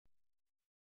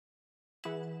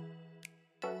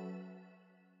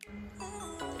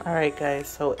All right, guys,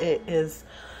 so it is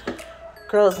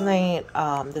girls' night.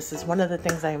 This is one of the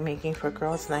things I'm making for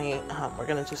girls' night. We're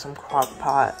gonna do some crock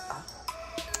pot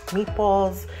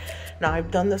meatballs. Now,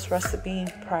 I've done this recipe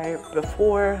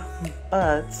before,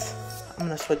 but I'm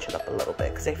gonna switch it up a little bit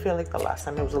because I feel like the last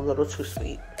time it was a little too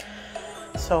sweet.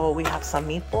 So we have some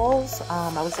meatballs.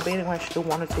 I was debating whether I should do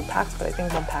 1 or 2 packs, but I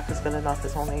think 1 pack is good enough.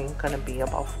 It's only gonna be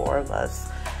about 4 of us.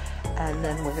 And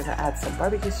then we're gonna add some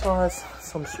barbecue sauce,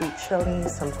 some sweet chili,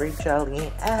 some grape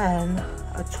jelly, and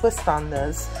a twist on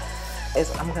this is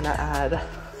I'm gonna add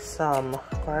some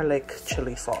garlic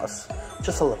chili sauce,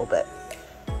 just a little bit.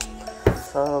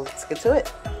 So let's get to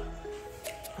it.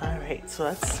 All right, so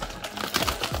let's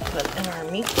put in our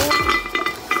meatball.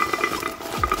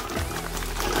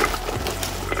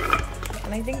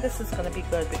 And I think this is gonna be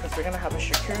good because we're gonna have a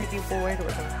charcuterie board. We're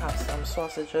gonna have some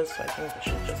sausages, so I think this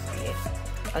should just be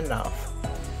enough.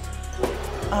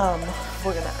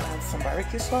 We're gonna add some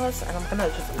barbecue sauce, and I'm gonna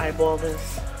just eyeball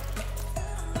this.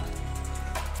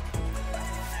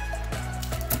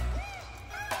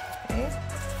 Okay,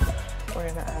 we're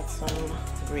gonna add some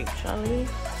grape jelly.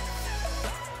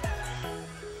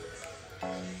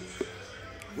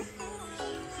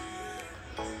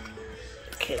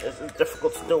 Okay, this is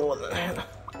difficult to do with it.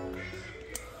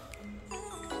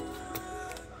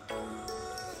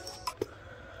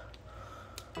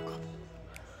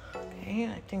 Okay,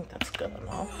 I think that's good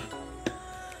enough.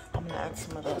 I'm gonna add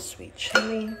some of the sweet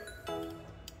chili.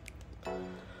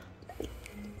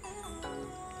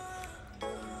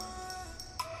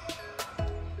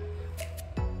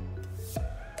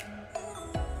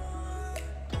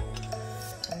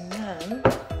 And then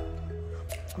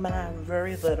I'm gonna add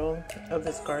very little of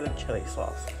this garlic chili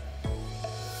sauce.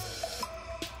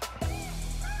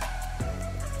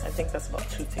 I think that's about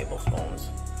 2 tablespoons.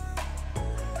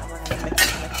 And we're gonna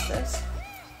mix this.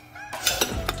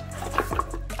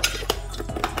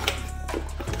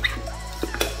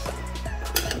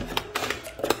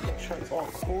 Make sure it's all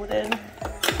coated.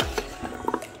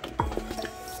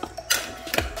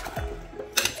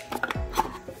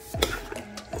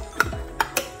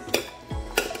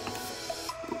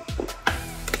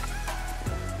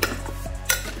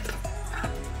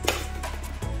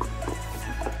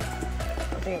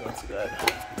 I think that's good.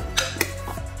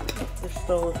 There's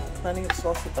still plenty of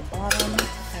sauce at the bottom,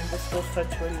 and this will start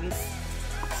to release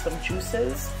some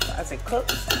juices as it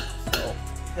cooks, so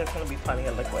there's going to be plenty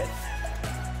of liquid.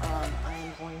 I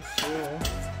am going to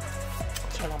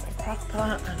turn on my crock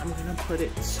pot, and I'm going to put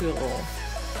it to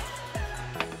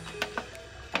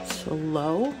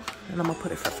low, and I'm going to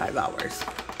put it for 5 hours.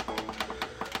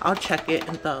 I'll check it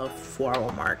at the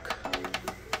 4-hour mark.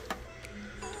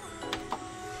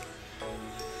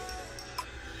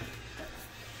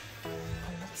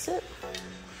 That's it.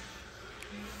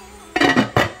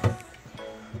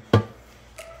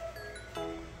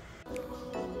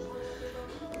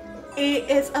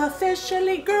 It is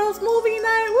officially girls' movie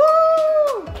night.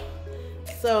 Woo!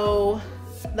 So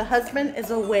the husband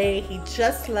is away. He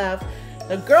just left.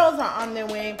 The girls are on their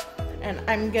way, and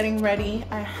I'm getting ready.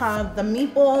 I have the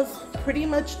meatballs pretty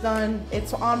much done.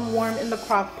 It's on warm in the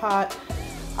crock pot.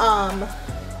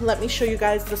 Let me show you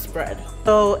guys the spread.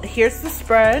 So here's the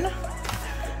spread.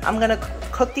 I'm gonna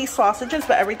cook these sausages,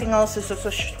 but everything else is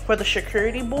just for the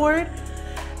charcuterie board.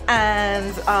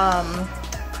 And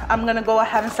I'm gonna go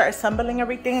ahead and start assembling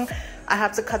everything. I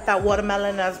have to cut that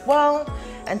watermelon as well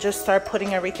and just start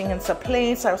putting everything into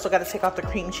place. I also gotta take out the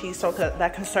cream cheese so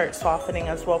that can start softening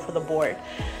as well for the board.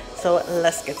 So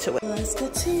let's get to it. Let's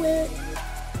get to it.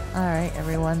 All right,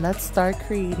 everyone, let's start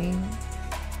creating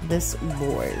this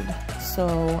board.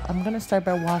 So I'm gonna start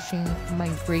by washing my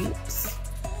grapes.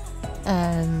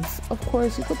 And of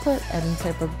course, you could put any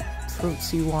type of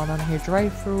fruits you want on here. Dry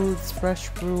fruits, fresh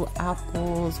fruit,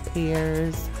 apples,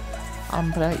 pears.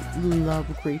 But I love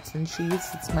grapes and cheese.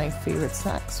 It's my favorite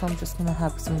snack. So I'm just gonna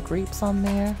have some grapes on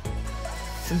there.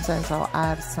 Sometimes I'll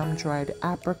add some dried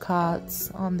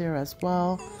apricots on there as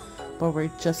well. But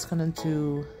we're just gonna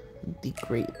do the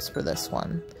grapes for this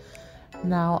one.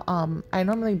 Now, I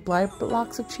normally buy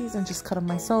blocks of cheese and just cut them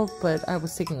myself, but I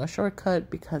was taking a shortcut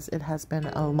because it has been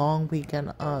a long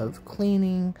weekend of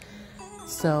cleaning.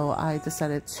 So I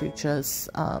decided to just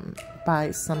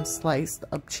buy some sliced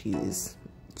up cheese,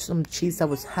 some cheese that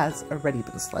has already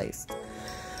been sliced.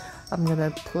 I'm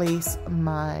gonna place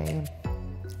my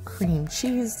cream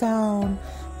cheese down,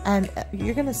 and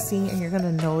you're gonna see and you're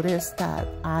gonna notice that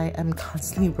I am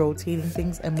constantly rotating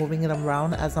things and moving it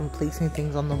around as I'm placing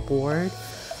things on the board,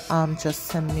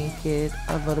 just to make it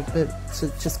a little bit,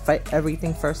 to just fight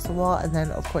everything first of all, and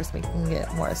then of course making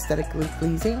it more aesthetically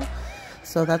pleasing.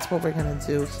 So that's what we're gonna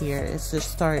do here, is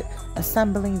just start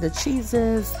assembling the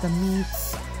cheeses, the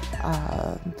meats,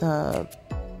 the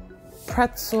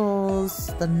pretzels,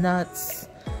 the nuts,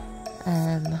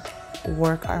 and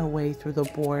work our way through the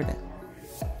board.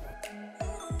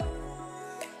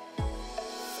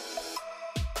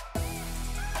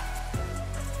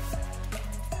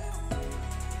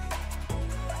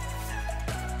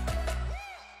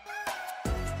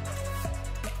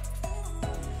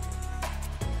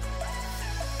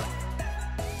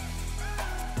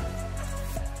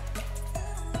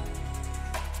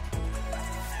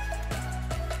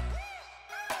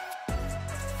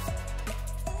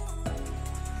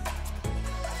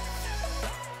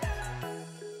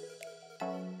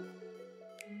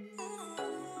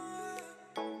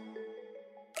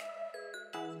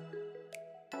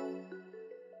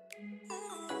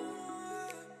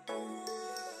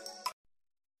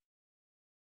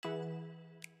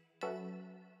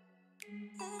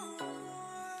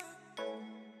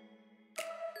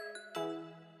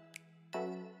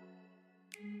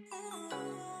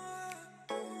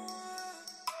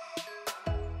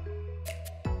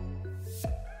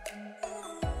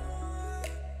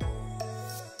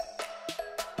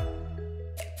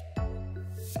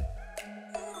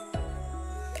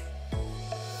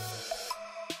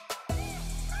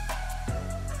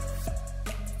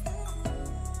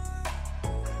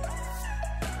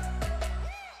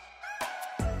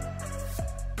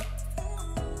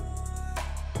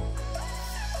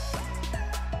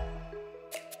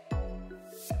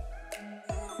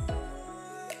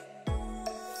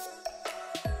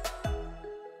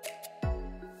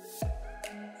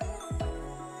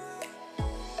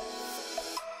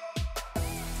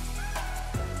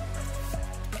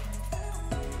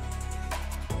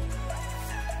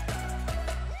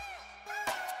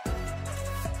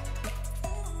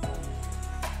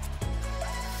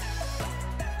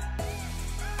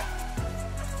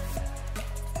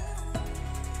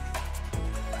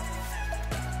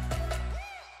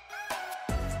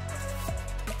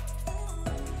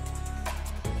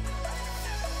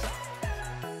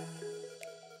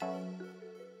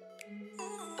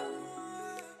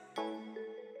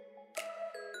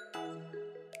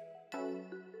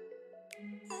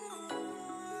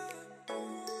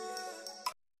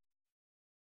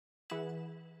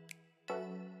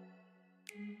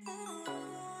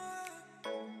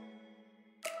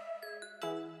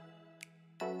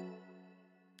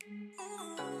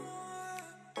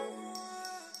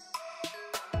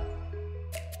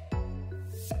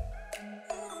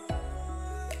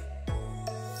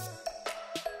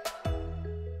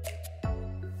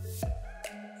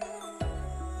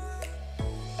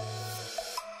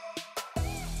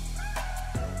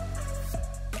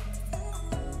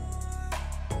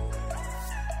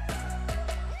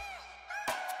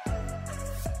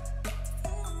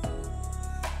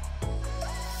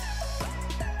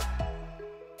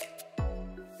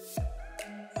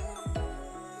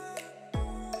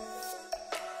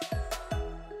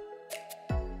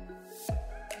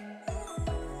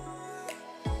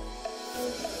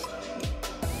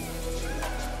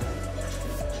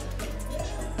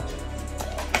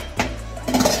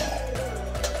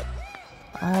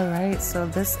 Alright, so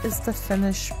this is the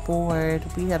finished board.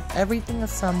 We have everything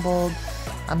assembled.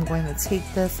 I'm going to take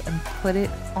this and put it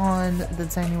on the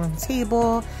dining room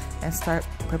table and start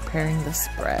preparing the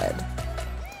spread.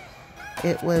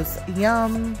 It was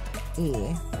yummy.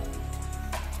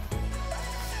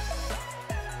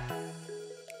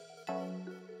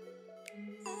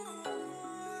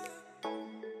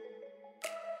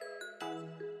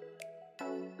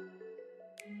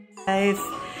 Guys,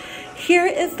 here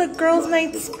is the girls'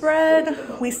 night spread.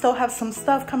 We still have some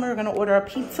stuff coming. We're gonna order a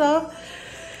pizza,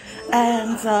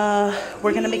 and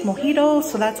we're gonna make mojitos,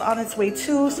 so that's on its way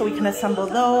too, so we can assemble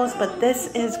those. But this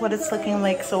is what it's looking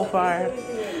like so far.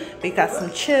 We got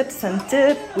some chips and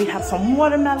dip. We have some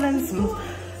watermelons, some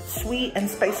sweet and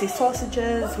spicy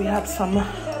sausages. We have some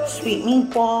sweet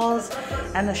meatballs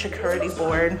and a charcuterie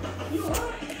board.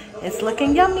 It's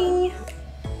looking yummy.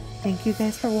 Thank you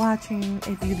guys for watching.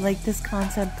 If you like this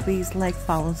content, please like,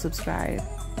 follow, and subscribe.